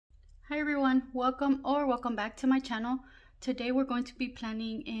Hi everyone, welcome back to my channel. Today we're going to be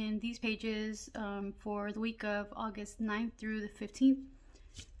planning in these pages for the week of August 9th through the 15th.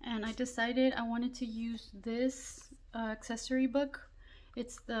 And I decided I wanted to use this accessory book.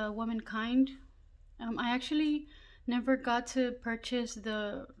 It's the Womankind. I actually never got to purchase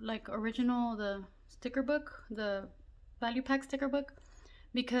the original sticker book, the value pack sticker book,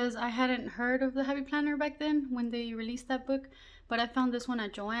 because I hadn't heard of the Happy Planner back then when they released that book. But I found this one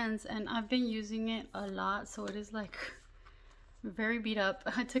at Joann's and I've been using it a lot, so it is like very beat up.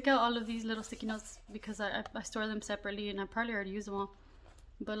 I took out all of these little sticky notes because I store them separately and I probably already used them all.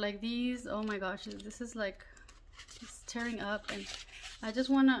 But like these, oh my gosh, this is like it's tearing up, and I just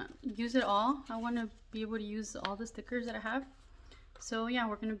want to use it all. I want to be able to use all the stickers that I have. So yeah,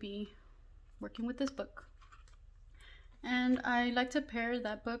 we're going to be working with this book. And I like to pair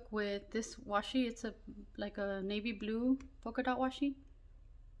that book with this washi. It's like a navy blue polka dot washi.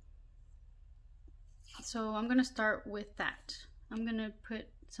 So I'm gonna start with that. I'm gonna put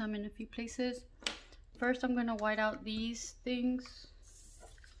some in a few places. First, I'm gonna white out these things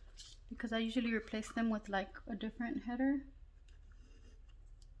because I usually replace them with like a different header.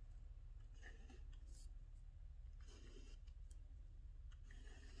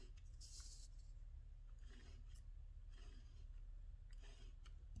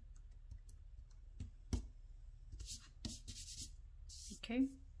 Okay.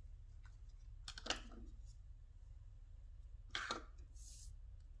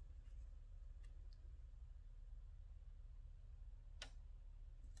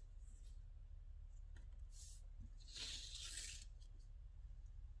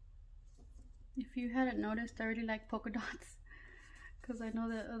 If you hadn't noticed, I really like polka dots because I know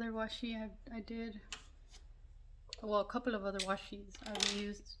that other washi I did, well, a couple of other washis I've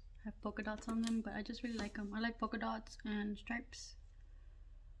used have polka dots on them, but I just really like them. I like polka dots and stripes.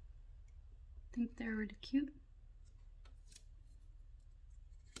 I think they're really cute.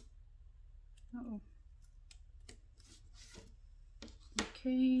 Uh-oh.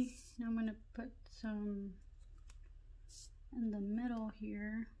 Okay, now I'm gonna put some in the middle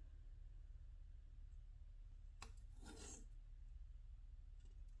here.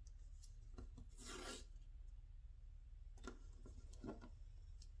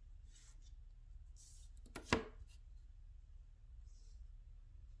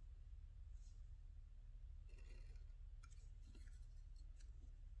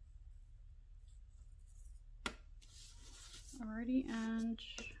 Alrighty, and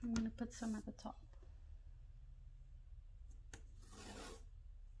I'm gonna put some at the top.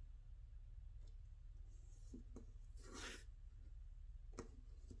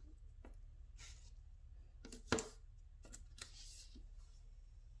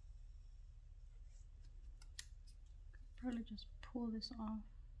 Probably just pull this off.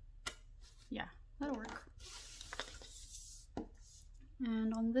 Yeah, that'll work.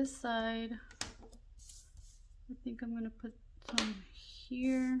 And on this side, I think I'm gonna put some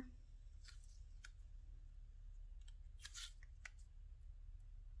here.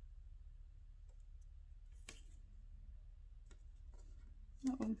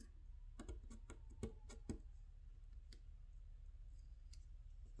 Uh-oh.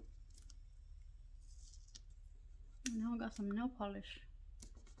 Now I got some nail polish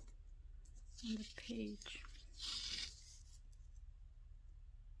on the page.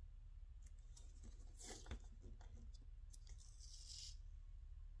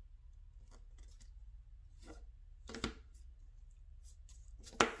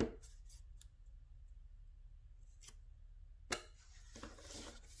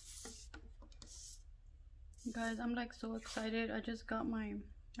 Guys, I'm like so excited. I just got I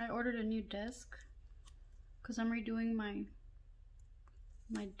ordered a new desk because I'm redoing my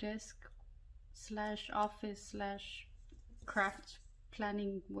desk slash office slash craft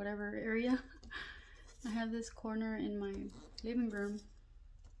planning whatever area. I have this corner in my living room.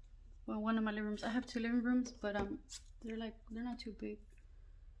 Well, one of my living rooms. I have two living rooms, but they're not too big.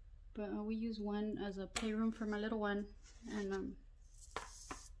 But we use one as a playroom for my little one, and then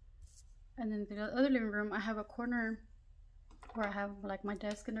the other living room, I have a corner where I have like my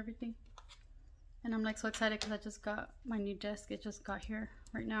desk and everything. And I'm like so excited because I just got my new desk. It just got here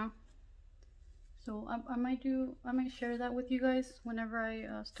right now. So I might share that with you guys whenever I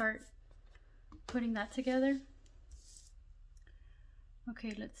start putting that together.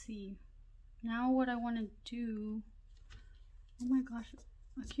 Okay, let's see. Now what I want to do, oh my gosh,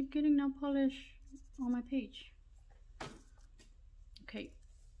 I keep getting nail polish on my page. Okay.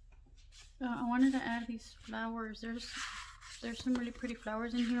 I wanted to add these flowers. There's some really pretty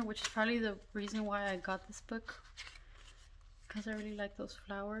flowers in here, which is probably the reason why I got this book. because I really like those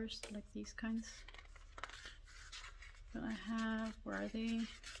flowers, like these kinds. But I have, where are they?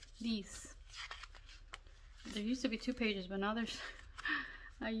 These. There used to be 2 pages, but now there's,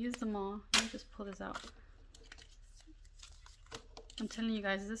 I used them all. Let me just pull this out. I'm telling you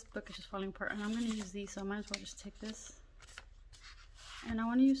guys, this book is just falling apart, and I'm going to use these, so I might as well just take this. And I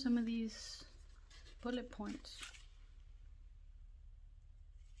want to use some of these bullet points.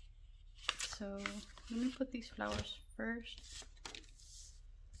 So let me put these flowers first.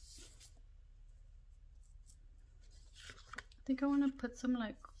 I think I want to put some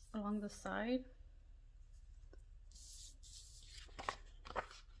like along the side.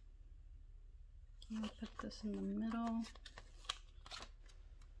 I'm going to put this in the middle.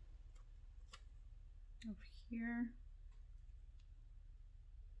 Over here.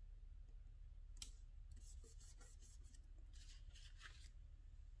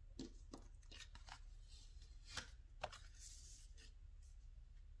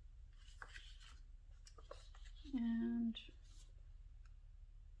 And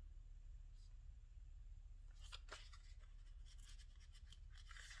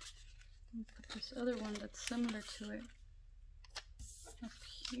put this other one that's similar to it up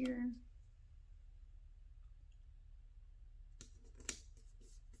here.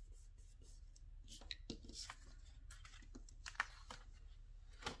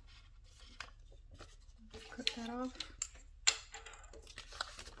 Cut that off.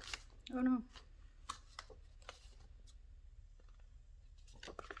 Oh no.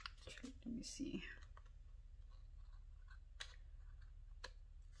 Let me see.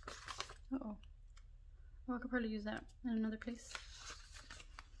 Uh-oh. Oh, I could probably use that in another place.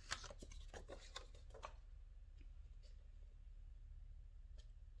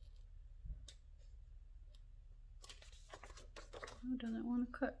 Oh, doesn't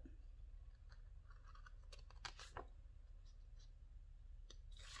want to cut.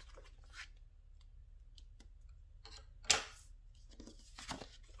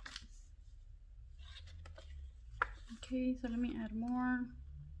 Okay, so let me add more.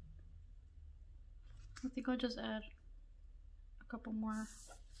 I think I'll just add a couple more.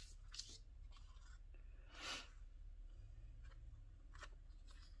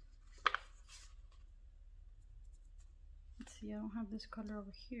 Let's see, I don't have this color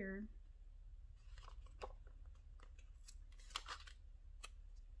over here.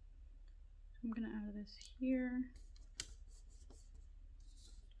 I'm gonna add this here.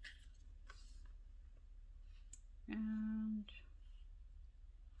 And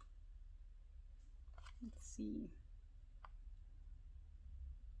let's see.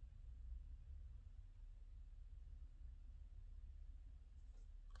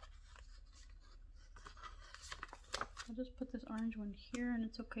 I'll just put this orange one here, and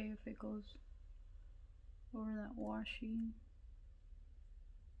it's okay if it goes over that washi.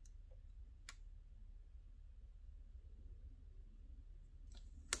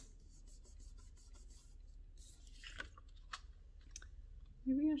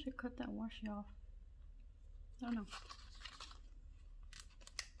 Maybe I should cut that washi off. I don't know.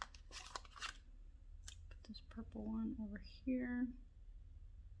 Put this purple one over here.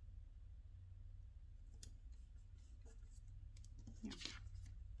 Yeah.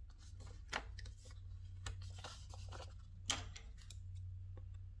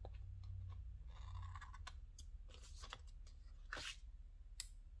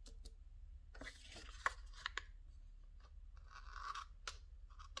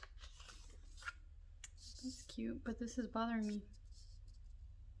 That's cute, but this is bothering me.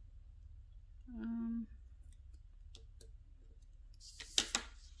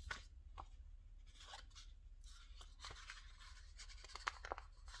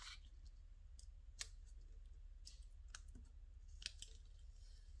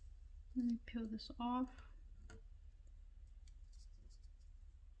 Let me peel this off.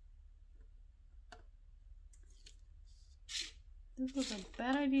 This was a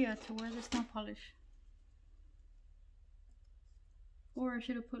bad idea to wear this nail polish. Or I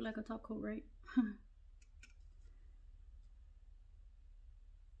should have put like a top coat, right?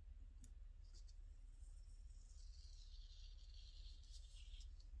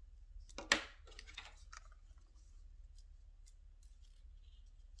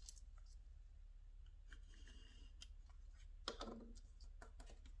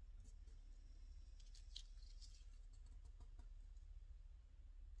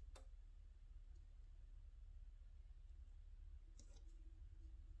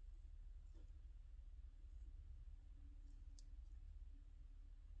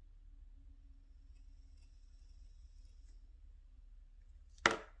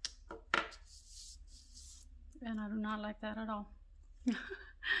 And I do not like that at all.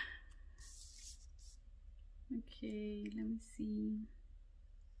 Okay, let me see.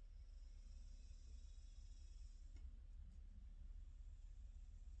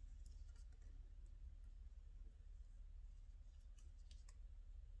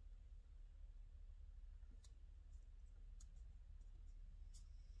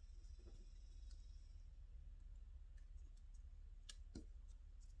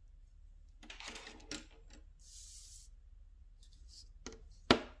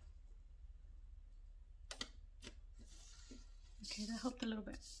 Okay, that helped a little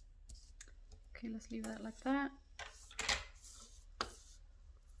bit. Okay, let's leave that like that.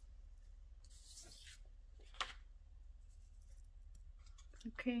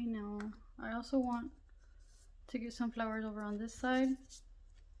 Okay, now I also want to get some flowers over on this side.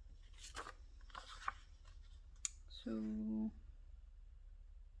 So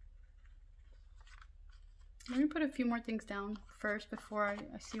let me put a few more things down first before I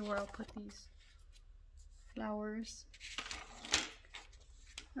see where I'll put these flowers.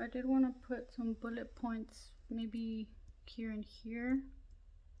 I did want to put some bullet points maybe here and here.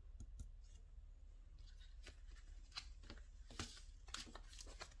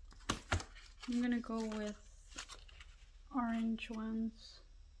 I'm gonna go with orange ones.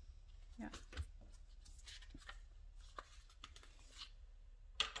 Yeah.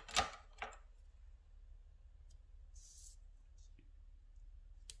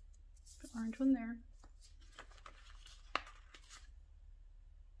 Put orange one there.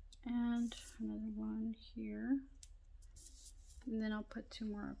 And another one here. And then I'll put two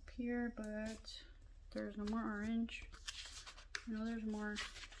more up here, but there's no more orange. No, there's more.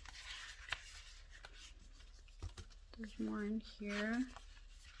 There's more in here.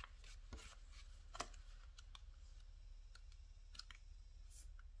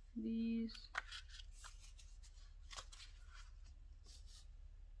 These.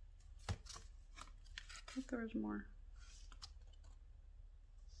 I thought there was more.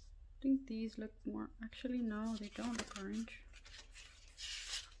 I think these look more, actually no, they don't look orange.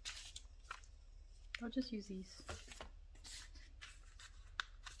 I'll just use these.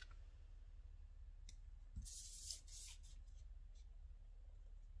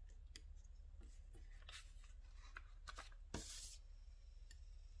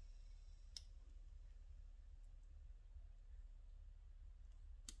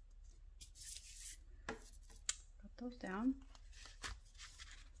 Put those down.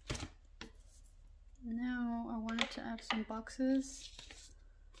 Now I wanted to add some boxes.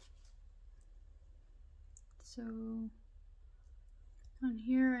 So on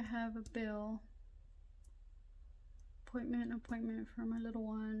here I have a bill. Appointment for my little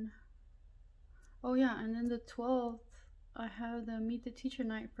one. Oh yeah, and then the 12th I have the meet the teacher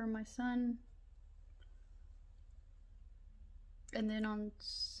night for my son. And then on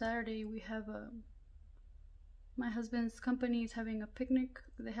Saturday we have my husband's company is having a picnic.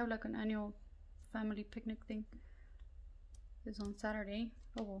 They have like an annual family picnic thing. It's on Saturday.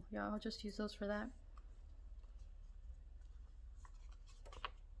 Oh well, yeah, I'll just use those for that.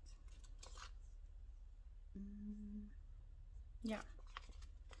 Yeah,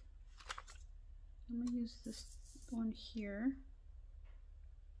 I'm gonna use this one here,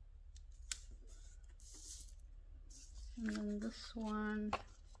 and then this one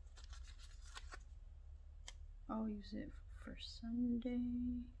I'll use it for Sunday.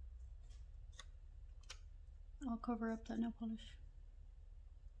 I'll cover up that nail polish.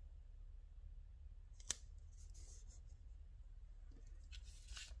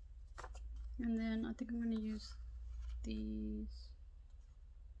 And then I think I'm going to use these.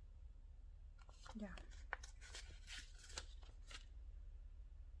 Yeah.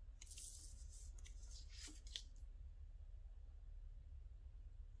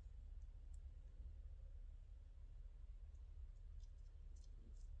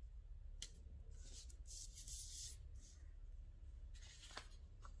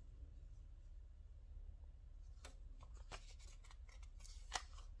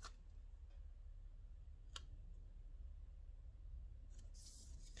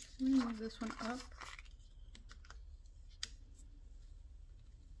 Let me move this one up.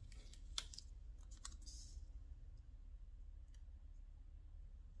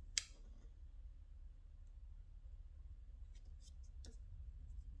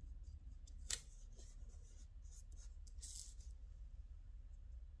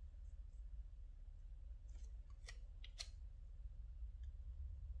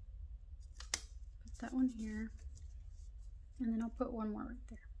 Put that one here, and then I'll put one more right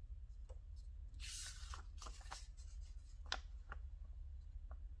there.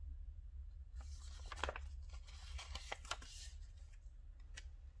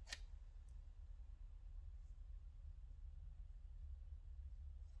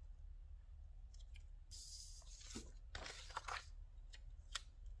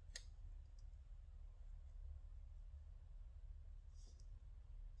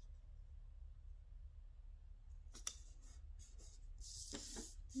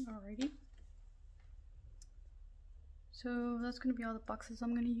 Alrighty. So that's going to be all the boxes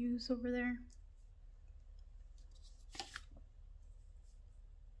I'm going to use over there.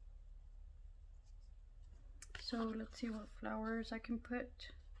 So let's see what flowers I can put.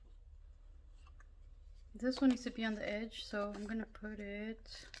 This one needs to be on the edge, so I'm going to put it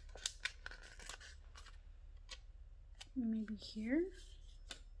maybe here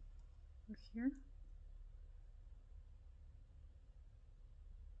or here.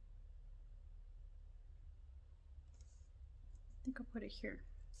 I think I'll put it here.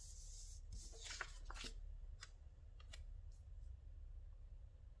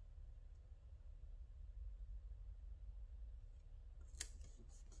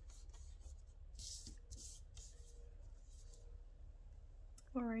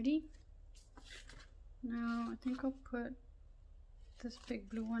 Alrighty. Now I think I'll put this big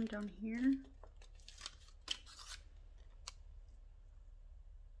blue one down here.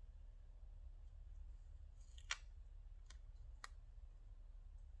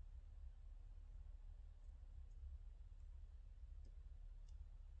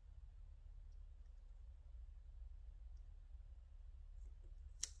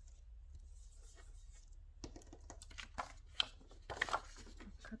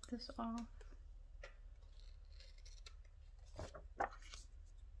 Cut this off.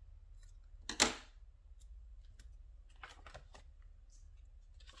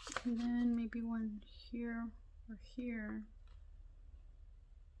 And then maybe one here or here.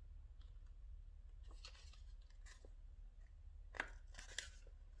 I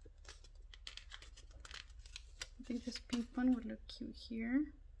think this pink one would look cute here.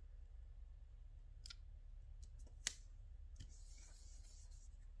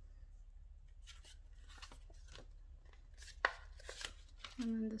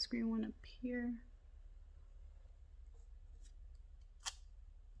 And then this green one up here.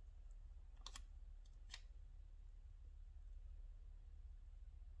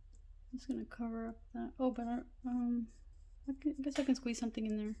 I'm just gonna cover up that. Oh, but I guess I can squeeze something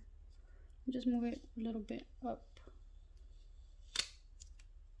in there. Just move it a little bit up.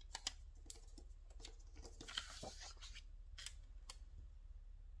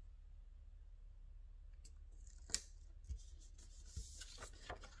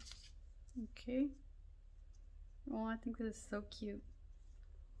 Okay. Oh, I think this is so cute.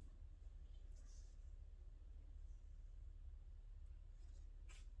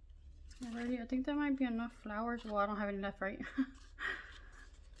 Alrighty, I think that might be enough flowers. Well, I don't have any left, right?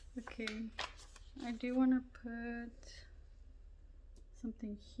 Okay. I do want to put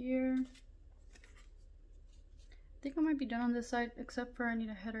something here. I think I might be done on this side, except for I need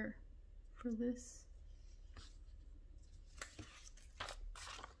a header for this.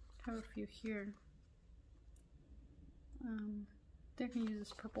 Have a few here. I think I can use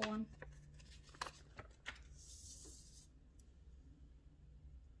this purple one.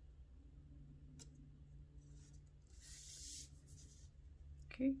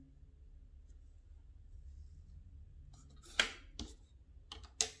 Okay.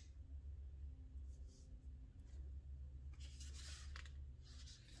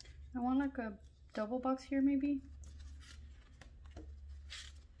 I want like a double box here maybe.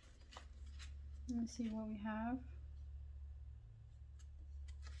 Let me see what we have.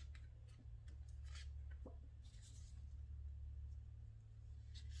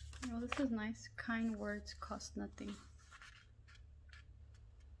 Oh, this is nice. Kind words cost nothing.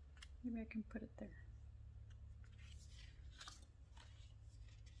 Maybe I can put it there.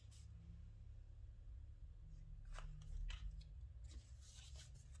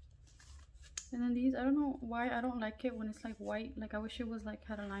 And then these, I don't know why I don't like it when it's like white. Like I wish it was like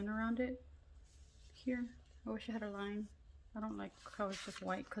had a line around it. Here, I wish it had a line. I don't like how it's just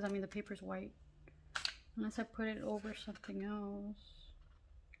white because I mean the paper's white. Unless I put it over something else.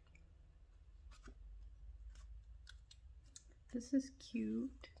 This is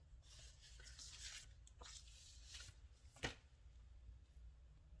cute.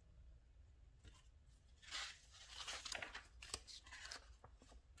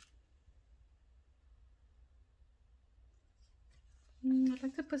 I'd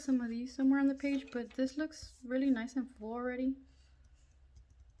like to put some of these somewhere on the page, but this looks really nice and full already.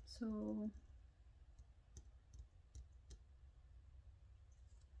 So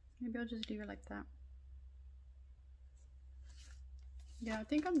maybe I'll just leave it like that. Yeah, I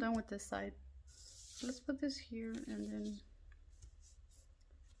think I'm done with this side. So let's put this here and then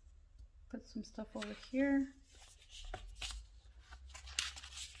put some stuff over here.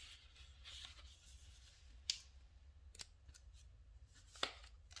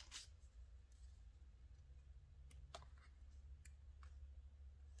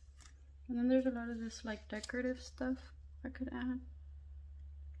 And then there's a lot of this like decorative stuff I could add.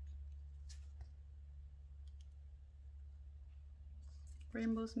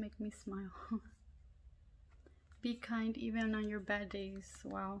 Rainbows make me smile. Be kind even on your bad days.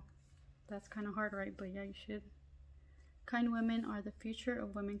 Wow, that's kind of hard, right? But yeah, you should. Kind women are the future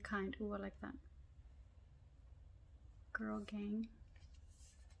of womankind. Ooh, I like that. Girl gang.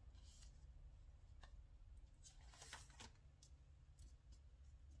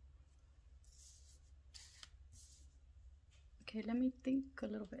 Okay, let me think a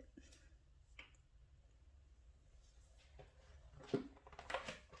little bit.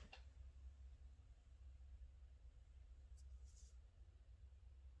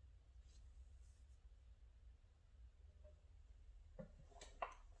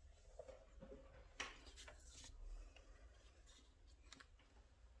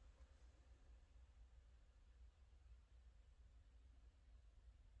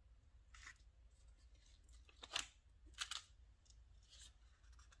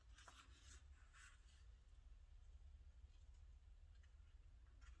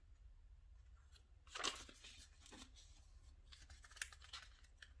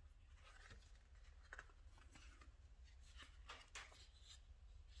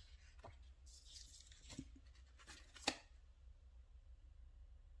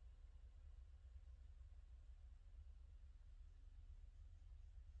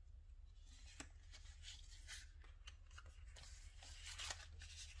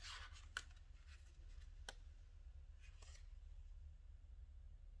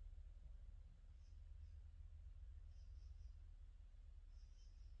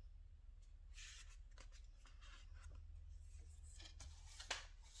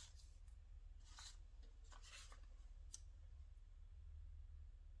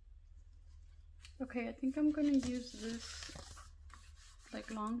 Okay, I think I'm gonna use this like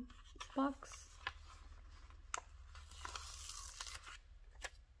long box.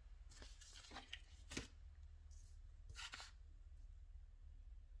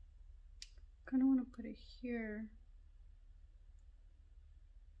 Kind of want to put it here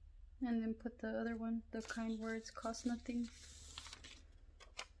and then put the other one, the kind words cost nothing.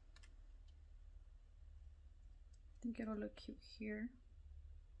 I think it'll look cute here.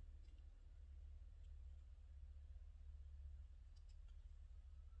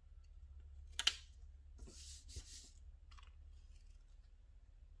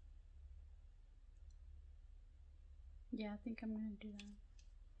 Yeah, I think I'm gonna do that.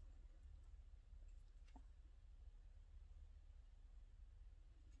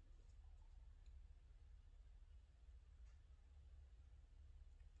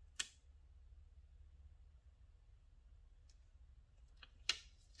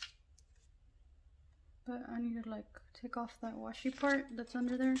 But I need to like take off that washi part that's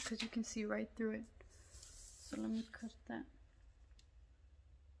under there because you can see right through it. So let me cut that.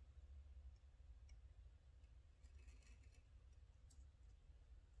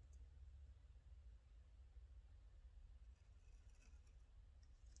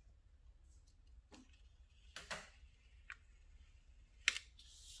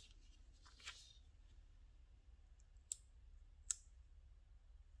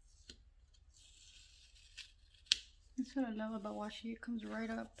 That's what I love about washi, it comes right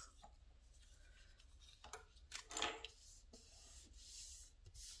up.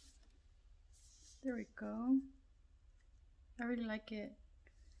 There we go. I really like it.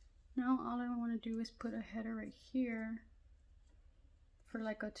 Now all I want to do is put a header right here for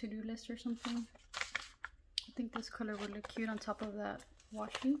like a to-do list or something. I think this color would look cute on top of that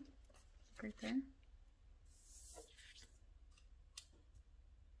washi right there.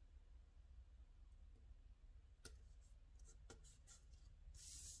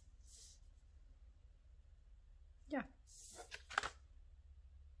 Yeah.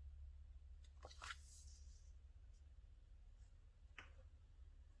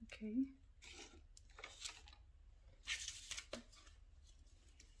 Okay.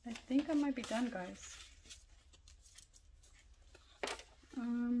 I think I might be done, guys.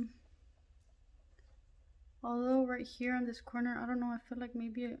 Although right here on this corner, I don't know, I feel like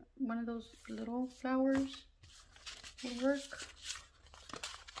maybe one of those little flowers would work.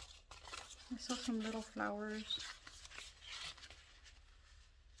 I saw some little flowers.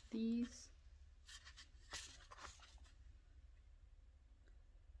 These.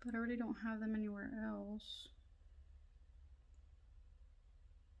 But I really don't have them anywhere else.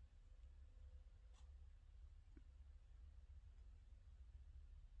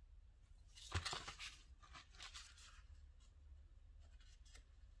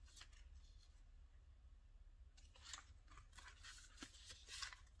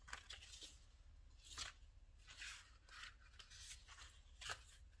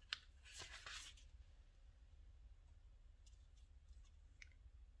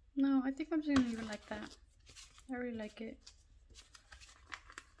 No, I think I'm just gonna leave it like that. I really like it.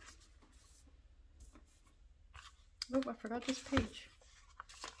 Oh, I forgot this page.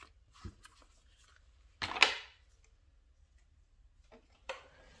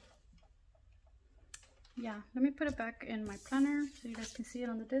 Yeah, let me put it back in my planner so you guys can see it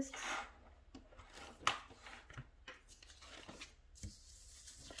on the discs.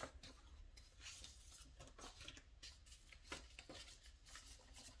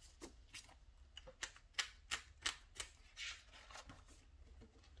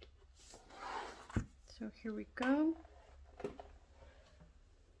 So here we go.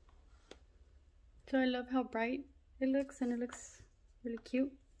 So I love how bright it looks, and it looks really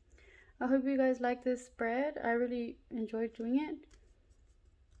cute. I hope you guys like this spread. I really enjoyed doing it.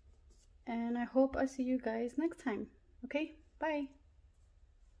 And I hope I see you guys next time. Okay, bye.